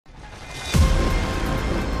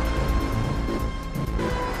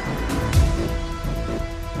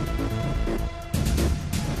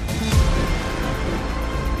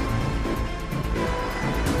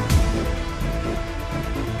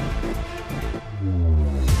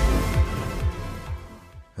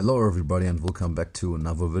Hello everybody and welcome back to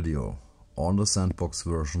another video. On the sandbox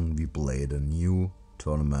version we played a new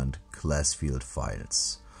tournament, Classfield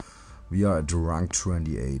Files. We are at rank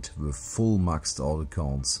 28 with full maxed out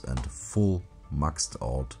accounts and full maxed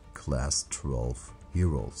out class 12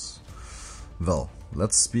 heroes. Well,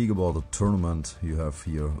 let's speak about the tournament. You have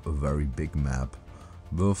here a very big map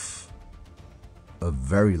with a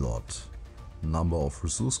very lot number of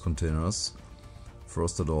resource containers.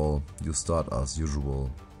 First of all, you start as usual,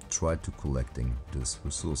 try to collecting these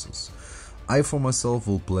resources. I for myself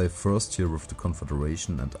will play first here with the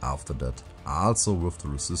Confederation and after that also with the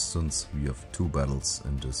Resistance. We have two battles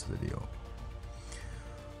in this video.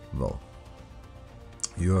 Well,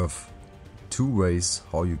 you have two ways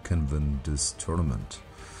how you can win this tournament.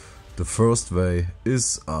 The first way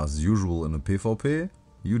is as usual in a PvP,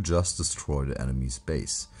 you just destroy the enemy's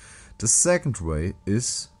base. The second way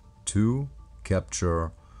is to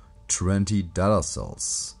capture 20 data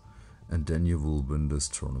cells and then you will win this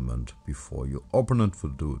tournament before your opponent will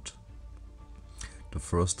do it. The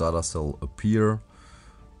first data cell appear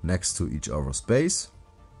next to each other's base.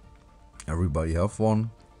 Everybody have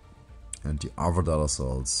one, and the other data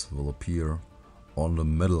cells will appear on the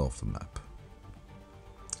middle of the map.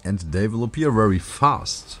 And they will appear very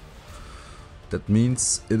fast. That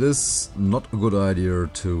means it is not a good idea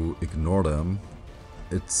to ignore them.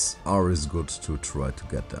 It's always good to try to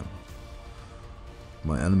get them.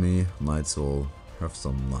 My enemy, Night Soul, have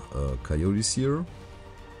some coyotes here.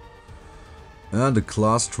 And the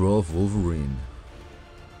class 12 Wolverine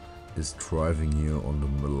is driving here on the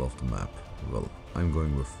middle of the map. Well, I'm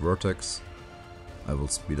going with Vertex. I will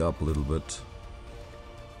speed up a little bit.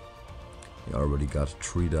 He already got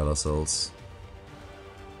 3 data cells.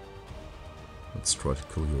 Let's try to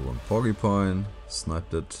kill here one Porcupine.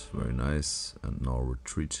 Sniped it, very nice. And now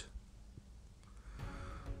retreat.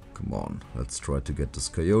 Come on, let's try to get this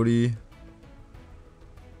Coyote.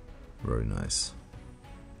 Very nice.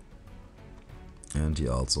 And he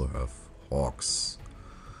also have Hawks.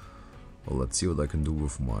 Well, let's see what I can do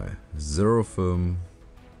with my Seraphim.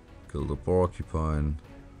 Kill the Porcupine.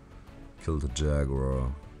 Kill the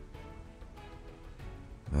Jaguar.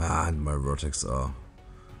 And my Vertex are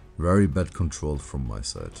very bad controlled from my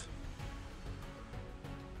side.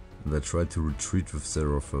 And I tried to retreat with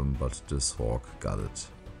Seraphim, but this Hawk got it.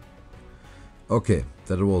 Okay,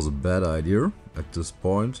 that was a bad idea at this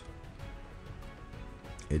point.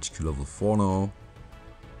 HQ level 4 now.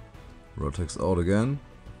 Vertex out again.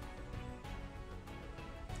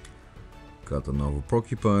 Got another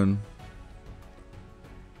Porcupine.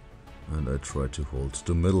 And I try to hold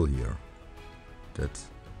the middle here. That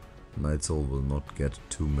Night Soul will not get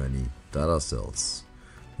too many data cells.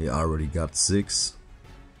 He already got 6.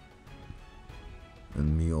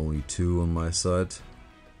 And me only 2 on my side.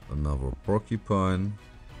 Another Porcupine.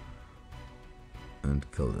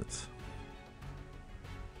 And killed it.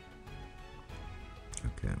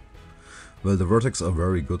 Okay. Well, the Vertex are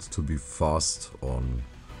very good to be fast on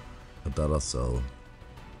a data cell.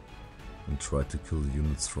 And try to kill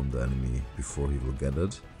units from the enemy before he will get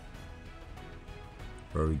it.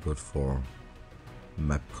 Very good for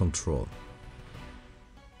map control.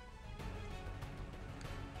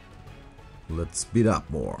 Let's speed up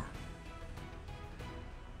more.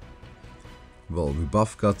 Well, we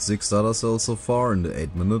both got 6 data cells so far in the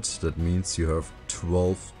 8 minutes. That means you have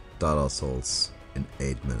 12 data cells in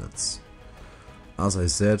 8 minutes. As I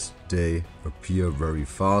said, they appear very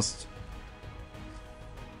fast.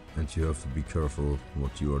 And you have to be careful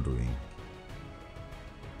what you are doing.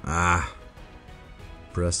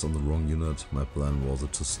 Pressed on the wrong unit. My plan was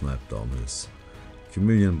to snipe down his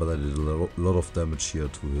Chameleon, but I did a lot of damage here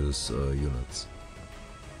to his units.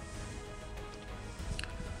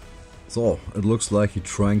 So, it looks like he's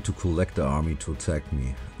trying to collect the army to attack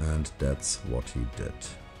me, and that's what he did.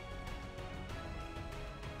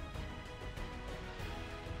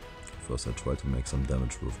 First I try to make some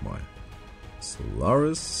damage with my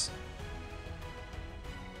Solaris.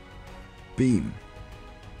 Beam.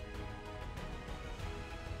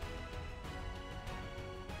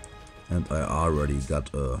 And I already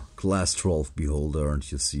got a class 12 Beholder,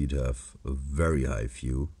 and you see it have a very high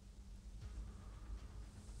view.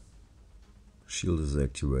 Shield is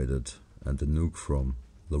activated and the nuke from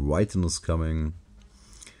the right is coming.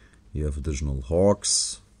 You have additional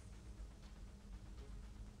Hawks.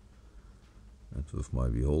 And with my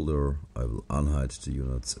Beholder I will unhide the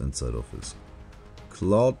units inside of his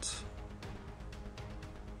cloud.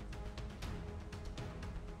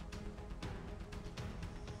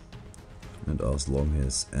 And as long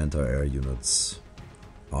as anti-air units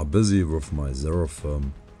are busy with my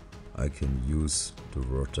Seraphim, I can use the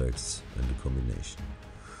Vertex in the combination.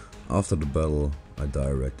 After the battle, I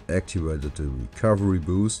direct activated the recovery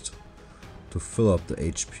boost to fill up the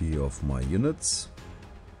HP of my units.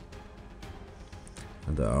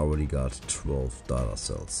 And I already got 12 data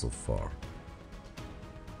cells so far.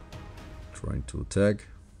 Trying to attack.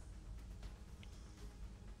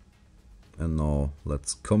 And now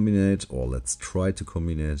let's combinate, or let's try to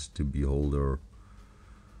combinate the Beholder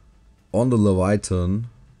on the Leviathan.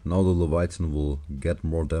 Now the Leviathan will get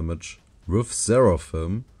more damage with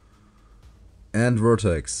Seraphim and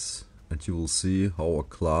Vertex. And you will see how a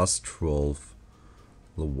class 12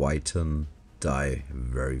 Leviathan die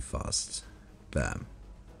very fast. Bam.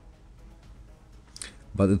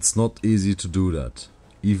 But it's not easy to do that.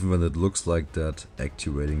 Even when it looks like that,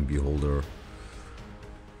 activating Beholder,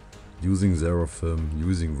 using Seraphim,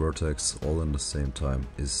 using Vertex all in the same time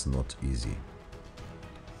is not easy.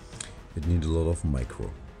 It needs a lot of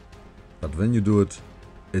micro. But when you do it,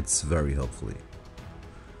 it's very helpful.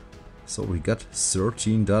 So we got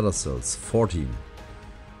 13 data cells, 14.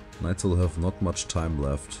 And I still have not much time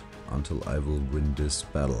left until I will win this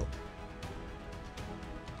battle.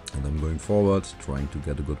 And I'm going forward, trying to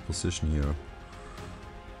get a good position here.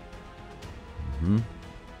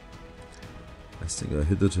 I think I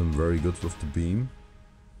hit him very good with the beam.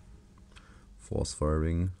 Force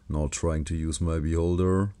firing. Now trying to use my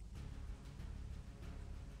Beholder.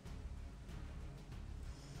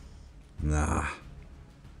 Nah.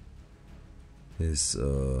 His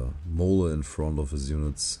Mole in front of his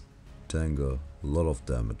units tank a lot of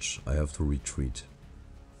damage. I have to retreat.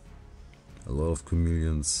 A lot of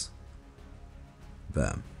chameleons.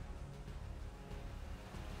 Bam.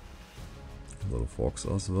 A lot of hawks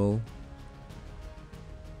as well.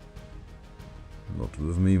 Not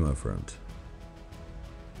with me, my friend.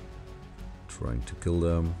 Trying to kill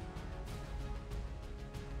them.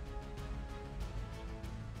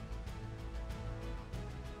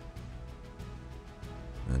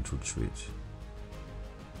 And retreat.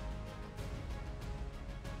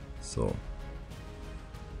 So.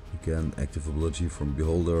 Again, active ability from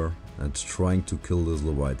Beholder and trying to kill this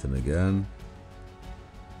Leviathan again.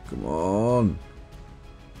 Come on!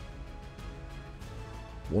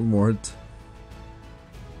 One more hit.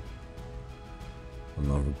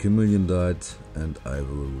 Another chameleon died and I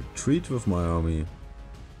will retreat with my army.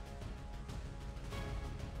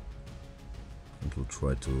 And will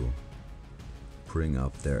try to bring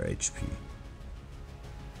up their HP.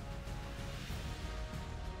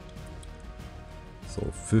 So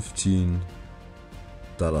 15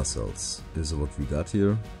 data cells is what we got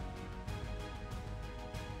here.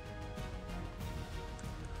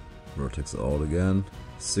 Vertex out again.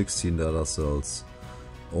 16 data cells.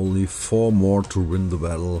 Only 4 more to win the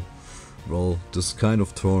battle. Well, this kind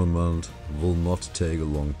of tournament will not take a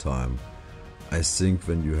long time. I think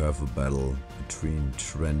when you have a battle between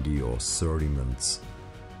 20 or 30 minutes,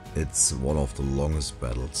 it's one of the longest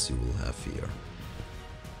battles you will have here.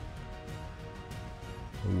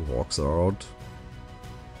 Oh, hawks are out.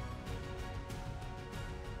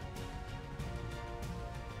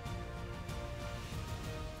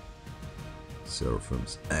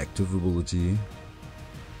 Seraphim's active ability.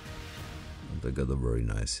 And I got a very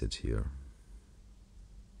nice hit here.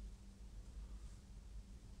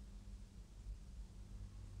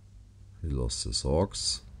 He lost his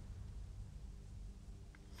hawks.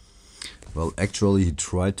 Well, actually he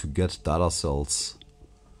tried to get data cells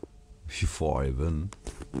before I win.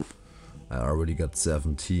 I already got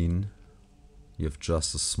 17. You have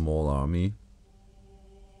just a small army.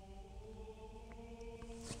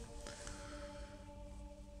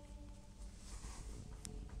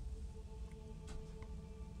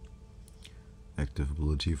 Active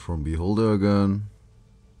ability from Beholder again.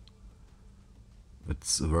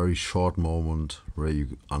 It's a very short moment where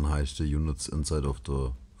you unhide the units inside of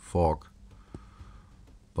the fog,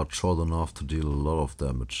 but short enough to deal a lot of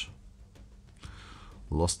damage.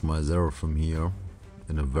 Lost my Seraphim here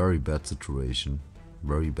in a very bad situation,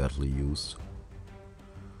 very badly used.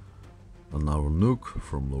 Another nuke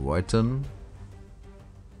from Leviathan.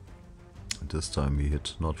 This time he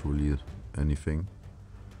hit not really anything.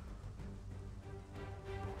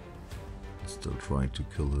 Still trying to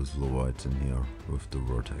kill his Leviathan here with the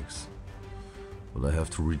Vertex. But I have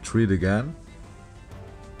to retreat again.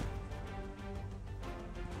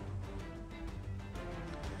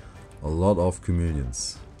 A lot of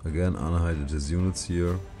chameleons. Again, unhided his units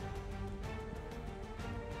here.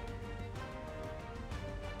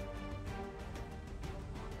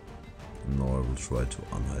 And now I will try to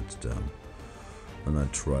unhide them. And I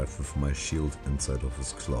drive with my shield inside of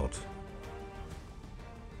his cloud.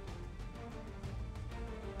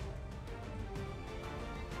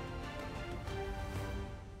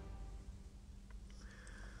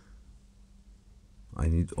 I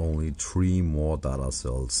need only 3 more data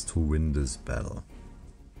cells to win this battle.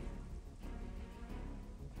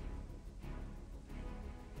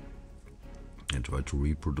 And try to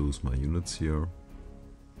reproduce my units here.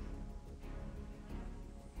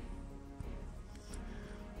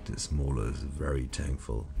 This Mola is very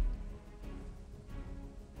tankful.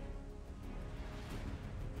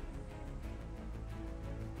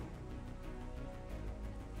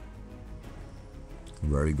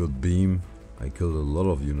 Very good beam. I killed a lot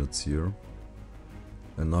of units here.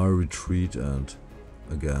 And now I retreat and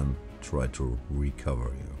again try to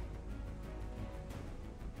recover here.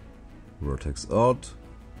 Vertex out.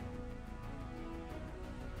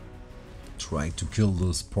 Trying to kill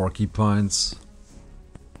those porcupines.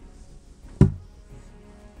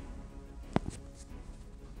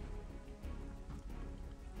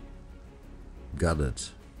 Got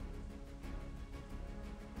it.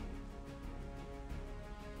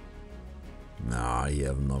 Nah, you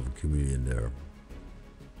have another chameleon there.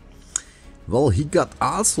 Well, he got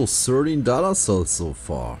also 13 data cells so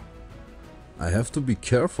far. I have to be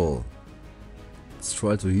careful. Let's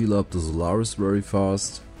try to heal up the Solaris very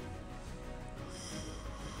fast.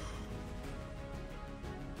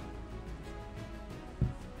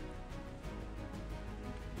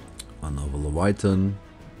 Another Leviathan.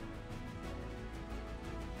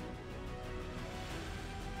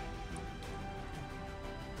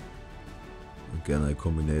 Again, I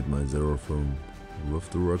combine my Seraphim with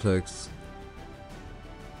the Vertex.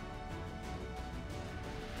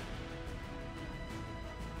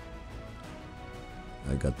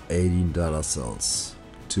 I got 18 data cells.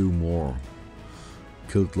 2 more.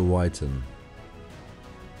 Killed Leviathan.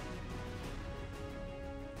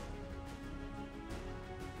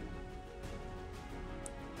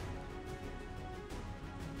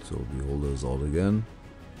 So Beholder is out again.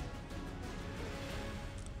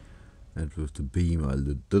 And with the beam I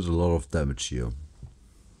did a lot of damage here.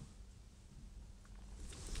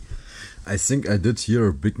 I think I did here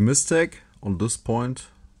a big mistake on this point.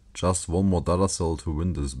 Just 1 more data cell to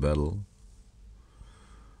win this battle.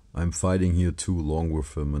 I'm fighting here too long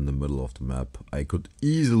with him in the middle of the map. I could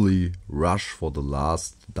easily rush for the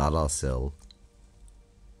last data cell.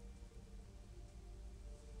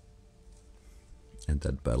 And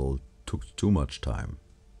that battle took too much time.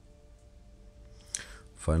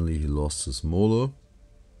 Finally he lost his Mole.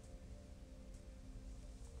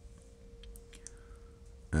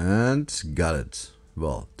 And got it.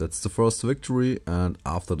 Well, that's the first victory, and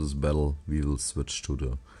after this battle we will switch to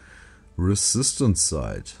the resistance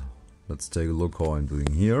side. Let's take a look how I'm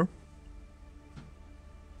doing here.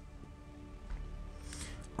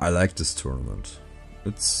 I like this tournament.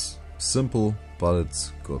 It's simple, but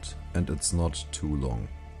it's good, and it's not too long.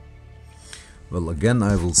 Well, again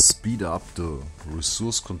I will speed up the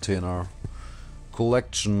resource container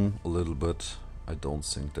collection a little bit. I don't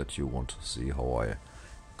think that you want to see how I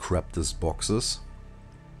crap these boxes.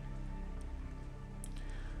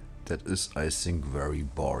 That is, I think, very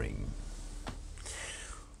boring.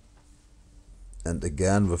 And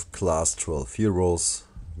again with class 12 heroes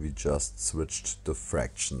we just switched the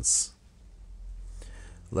fractions.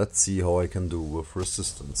 Let's see how I can do with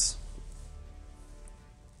resistance.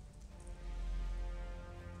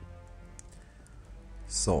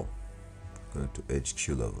 So, going to HQ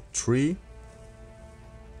level 3.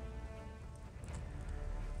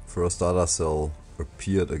 First data cell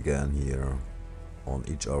appeared again here on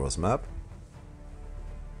each other's map.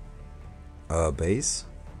 Base.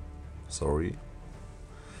 Sorry.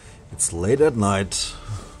 It's late at night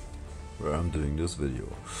where I'm doing this video.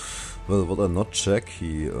 Well, what I not check,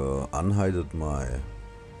 he unhided my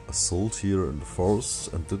assault here in the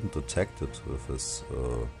forest and didn't attack it with his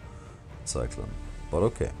cyclone. But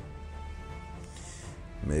okay.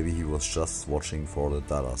 Maybe he was just watching for the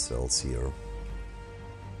data cells here.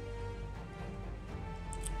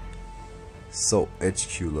 So,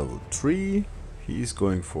 HQ level 3, he's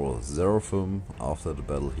going for Seraphim. After the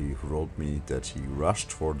battle he wrote me that he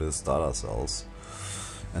rushed for these data cells,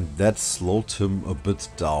 and that slowed him a bit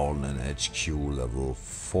down in HQ level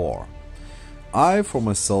 4. I for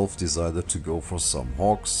myself decided to go for some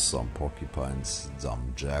hawks, some porcupines,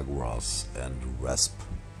 some jaguars and rasp.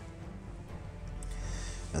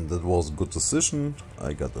 And that was a good decision.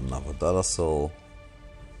 I got another data cell.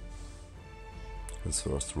 His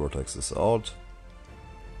first vertex is out.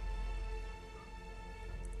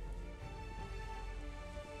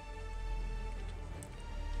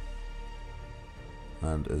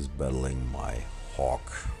 And is battling my hawk.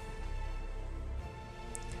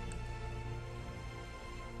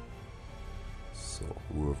 So,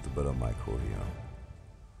 who have the better micro here?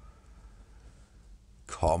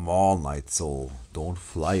 Come on, Night Soul, don't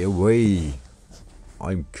fly away.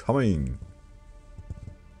 I'm coming.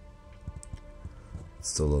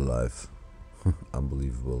 Still alive.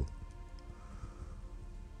 Unbelievable.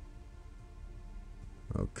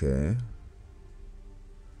 Okay.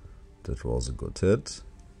 That was a good hit,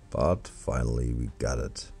 but finally we got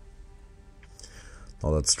it. Now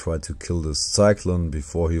let's try to kill this Cyclone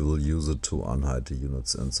before he will use it to unhide the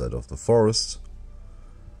units inside of the forest.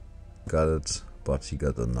 Got it, but he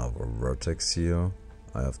got another Vertex here.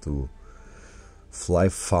 I have to fly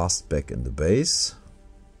fast back in the base.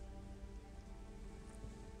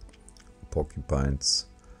 Porcupines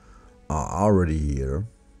are already here.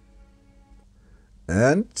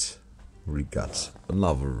 And we got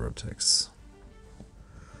another Vertex.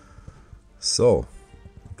 So,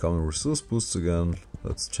 coming resource boost again.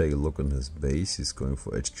 Let's take a look in his base. He's going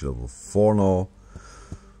for HQ level 4 now.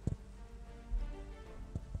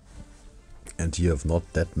 And you have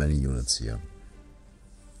not that many units here.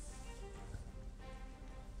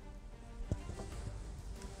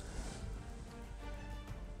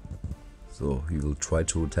 So he will try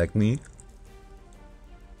to attack me.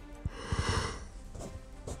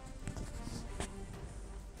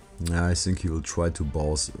 I think he will try to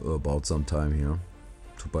about some time here.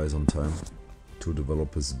 To buy some time. To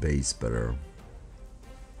develop his base better.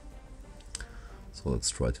 So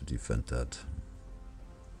let's try to defend that.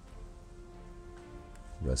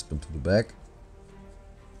 Rasp into the back.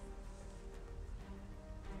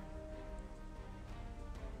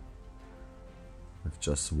 I have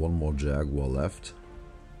just one more Jaguar left.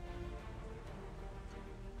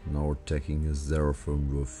 Now attacking his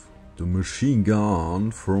Seraphim with the machine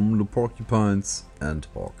gun from the Porcupines and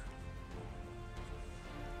Hawk.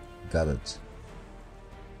 Got it.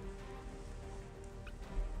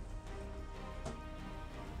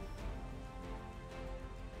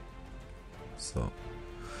 So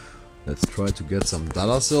let's try to get some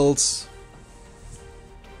data cells.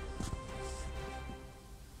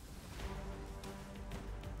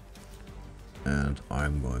 And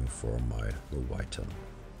I'm going for my Leviathan.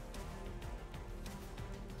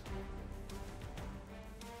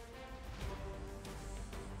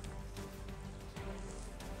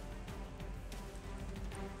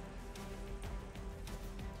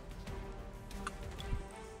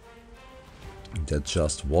 That's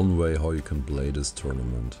just one way how you can play this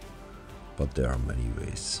tournament, but there are many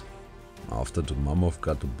ways. After the Mammoth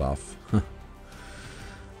got the buff,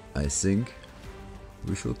 I think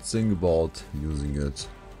we should think about using it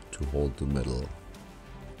to hold the middle.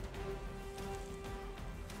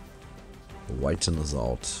 The Whiten is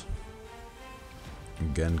out.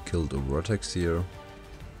 Again killed a Vertex here.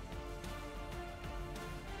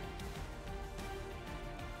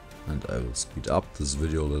 And I will speed up this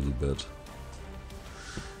video a little bit.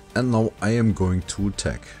 And now I am going to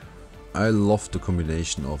attack. I love the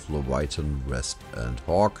combination of Leviathan, Rasp and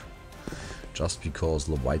Hawk. Just because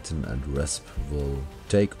Leviathan and Rasp will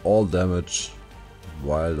take all damage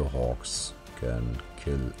while the Hawks can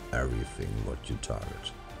kill everything what you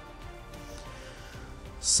target.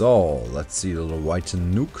 So let's see the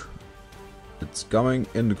Leviathan nuke. It's coming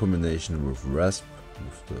in the combination with Rasp,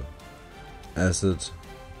 with the acid.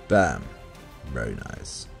 Bam! Very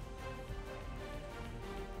nice.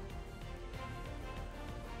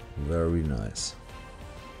 Very nice.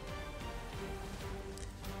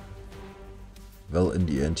 Well, in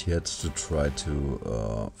the end he had to try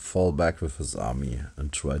to fall back with his army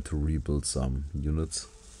and try to rebuild some units.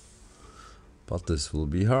 But this will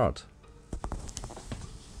be hard.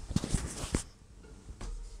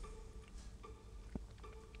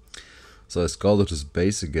 So I scouted his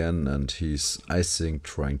base again and he's, I think,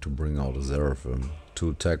 trying to bring out a Seraphim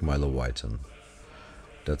to attack my Leviathan.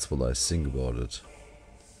 That's what I think about it.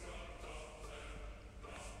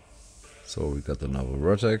 So we got another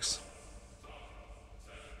Vertex.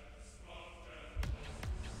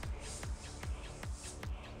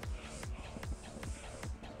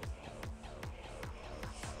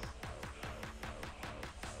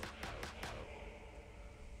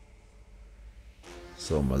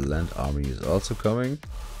 So my land army is also coming.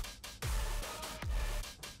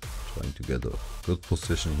 Trying to get a good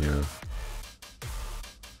position here.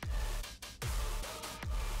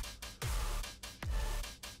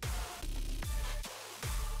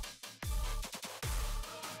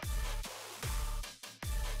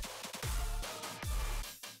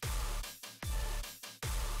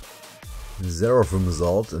 Seraphim is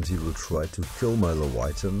out and he will try to kill my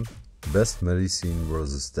Leviathan. Best medicine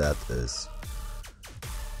versus that is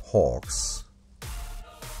Hawks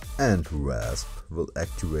and Rasp will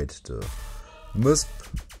activate the Misp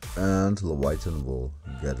and Leviathan will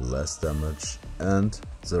get less damage and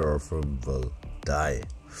Seraphim will die.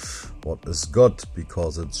 What is good,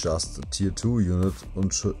 because it's just a tier 2 unit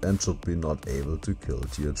and should be not able to kill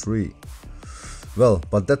tier 3. Well,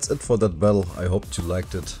 but that's it for that battle. I hope you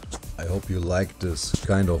liked it. I hope you like this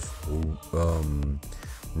kind of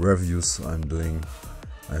reviews I'm doing.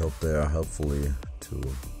 I hope they are helpfully to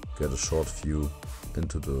get a short view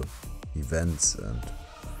into the events and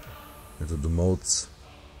into the modes.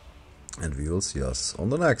 And we will see us on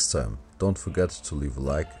the next time. Don't forget to leave a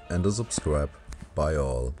like and a subscribe. Bye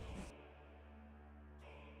all.